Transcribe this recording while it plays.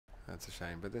That's a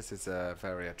shame, but this is a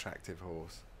very attractive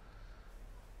horse.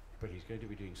 But he's going to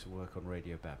be doing some work on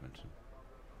radio badminton.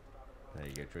 There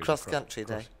you go. Cross-country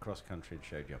day. Cross-country and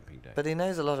show jumping day. But he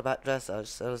knows a lot about dressage,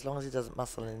 so as long as he doesn't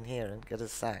muscle in here and get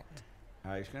us sacked.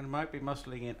 Might be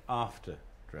muscling in after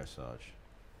dressage.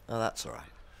 Oh, that's all right.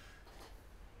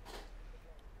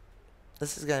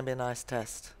 This is going to be a nice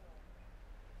test.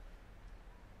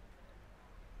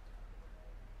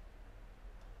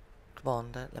 Come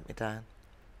on, don't let me down.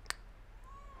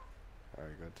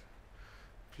 Very good.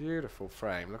 Beautiful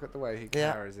frame. Look at the way he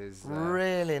carries his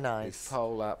really nice. His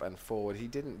pole up and forward. He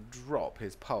didn't drop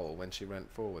his pole when she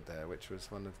went forward there, which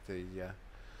was one of the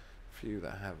few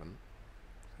that haven't.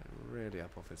 So really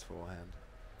up off his forehand.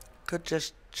 Could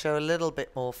just show a little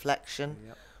bit more flexion.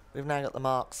 Yep. We've now got the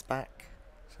marks back.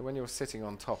 So when you're sitting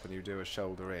on top and you do a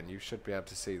shoulder in, you should be able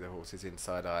to see the horse's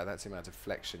inside eye. That's the amount of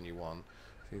flexion you want.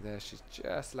 See there, she's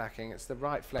just lacking. It's the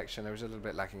right flexion. There was a little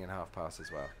bit lacking in half pass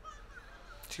as well.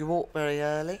 She walked very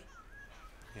early.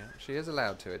 Yeah, she is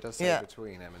allowed to. It does say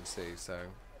between M and C, so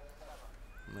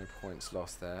no points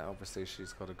lost there. Obviously,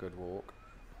 she's got a good walk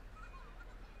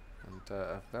and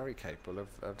very capable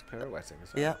of pirouetting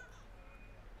as well. Yeah.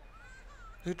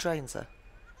 Who trains her?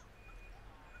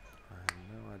 I have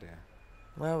no idea.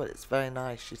 Well, it's very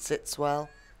nice. She sits well.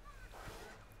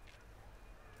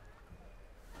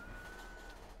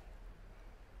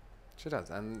 She does,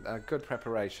 and good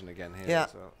preparation again here Yeah.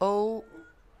 as well. Oh.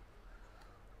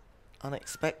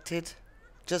 Unexpected.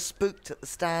 Just spooked at the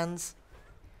stands.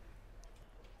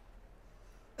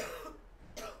 Yeah,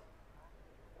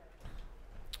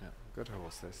 good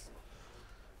horse this.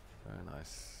 Very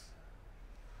nice.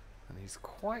 And he's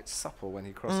quite supple when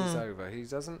he crosses over.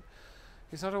 He's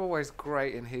not always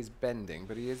great in his bending,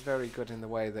 but he is very good in the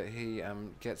way that he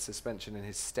gets suspension in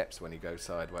his steps when he goes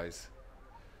sideways.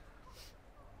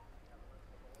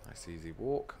 Nice easy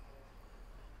walk.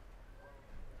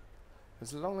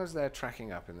 As long as they're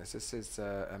tracking up in this is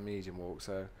a medium walk,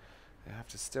 so they have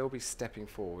to still be stepping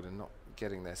forward and not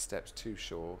getting their steps too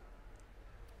short.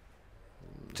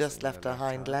 Just left her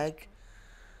hind leg.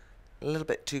 A little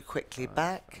bit too quickly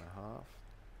back. 5.5.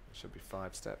 It should be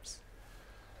 5 steps.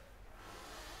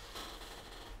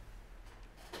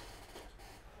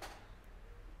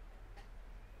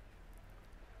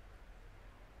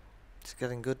 She's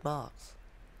getting good marks.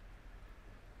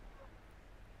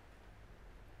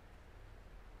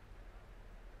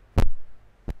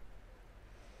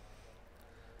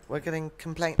 We're getting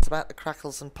complaints about the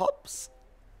crackles and pops.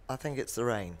 I think it's the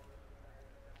rain.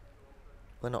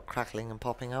 We're not crackling and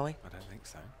popping, are we? I don't think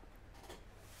so.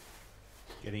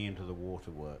 Getting into the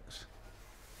waterworks.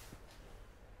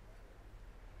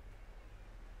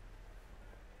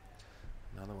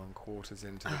 Another one quarters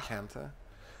into the canter.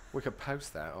 We could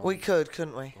post that on... We could,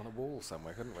 couldn't we? On a wall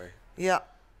somewhere, couldn't we? Yeah.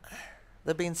 There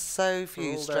have been so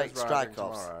few straight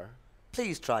strike-offs.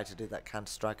 Please try to do that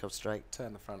canter strike-off straight.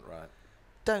 Turn the front right.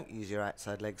 Don't use your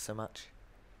outside leg so much.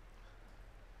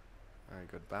 Very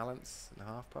good balance and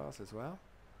half pass as well.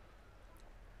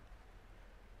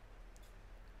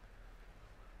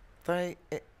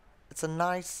 It's a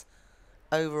nice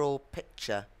overall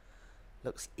picture.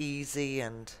 Looks easy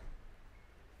and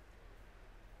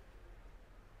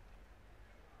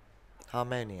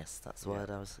harmonious. That's the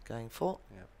word I was going for.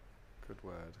 Yep. Good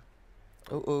word.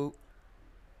 Ooh.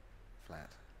 Flat.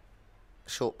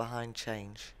 Short behind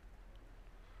change.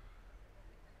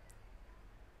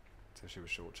 So she was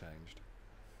shortchanged.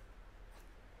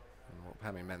 And what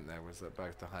Pammy meant there was that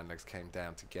both the hind legs came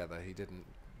down together. He didn't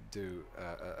do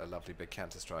a lovely big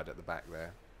canter stride at the back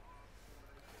there.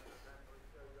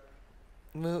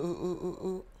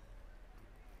 Ooh.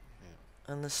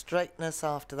 Yeah. And the straightness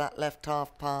after that left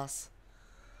half pass.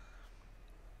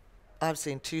 I've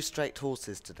seen 2 straight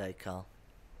horses today, Carl.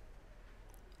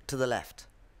 To the left.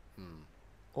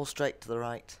 Or straight to the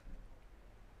right.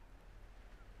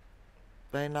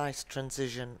 Very nice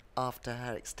transition after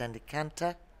her extended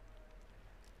canter.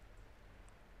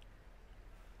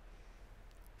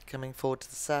 Coming forward to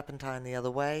the serpentine the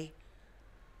other way.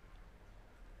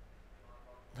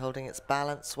 Holding its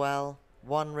balance well.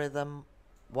 1 rhythm,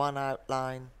 1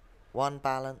 outline, 1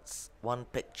 balance, 1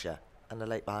 picture, and a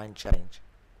late behind change.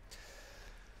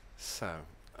 So,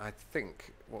 I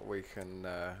think what we can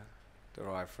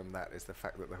derive from that is the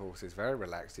fact that the horse is very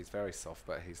relaxed, he's very soft,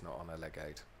 but he's not on a leg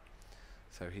aid.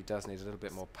 So he does need a little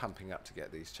bit more pumping up to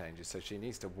get these changes. So she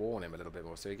needs to warn him a little bit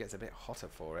more so he gets a bit hotter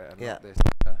for it. And not this.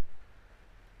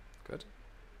 Good.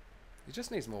 He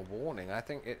just needs more warning. I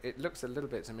think it looks a little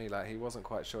bit to me like he wasn't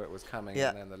quite sure it was coming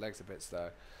and then the leg's a bit slow.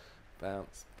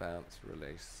 Bounce, bounce,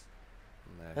 release.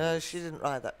 She didn't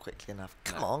ride that quickly enough.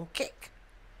 Come on, kick.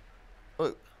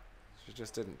 Ooh. She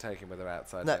just didn't take him with her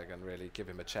outside No. leg and really give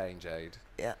him a change aid.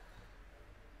 Yeah.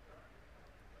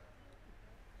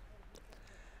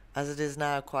 As it is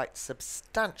now quite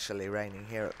substantially raining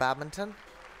here at Badminton.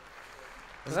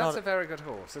 But There's that's not a very good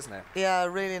horse, isn't it? yeah,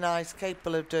 really nice,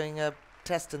 capable of doing a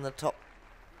test in the top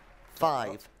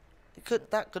 5.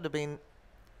 That could have been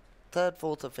 3rd,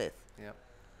 4th, or 5th. Yep.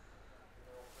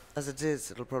 As it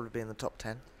is, it'll probably be in the top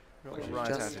 10. Got Which the is right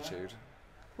just- attitude.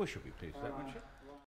 Well, she'll be pleased with that, won't she?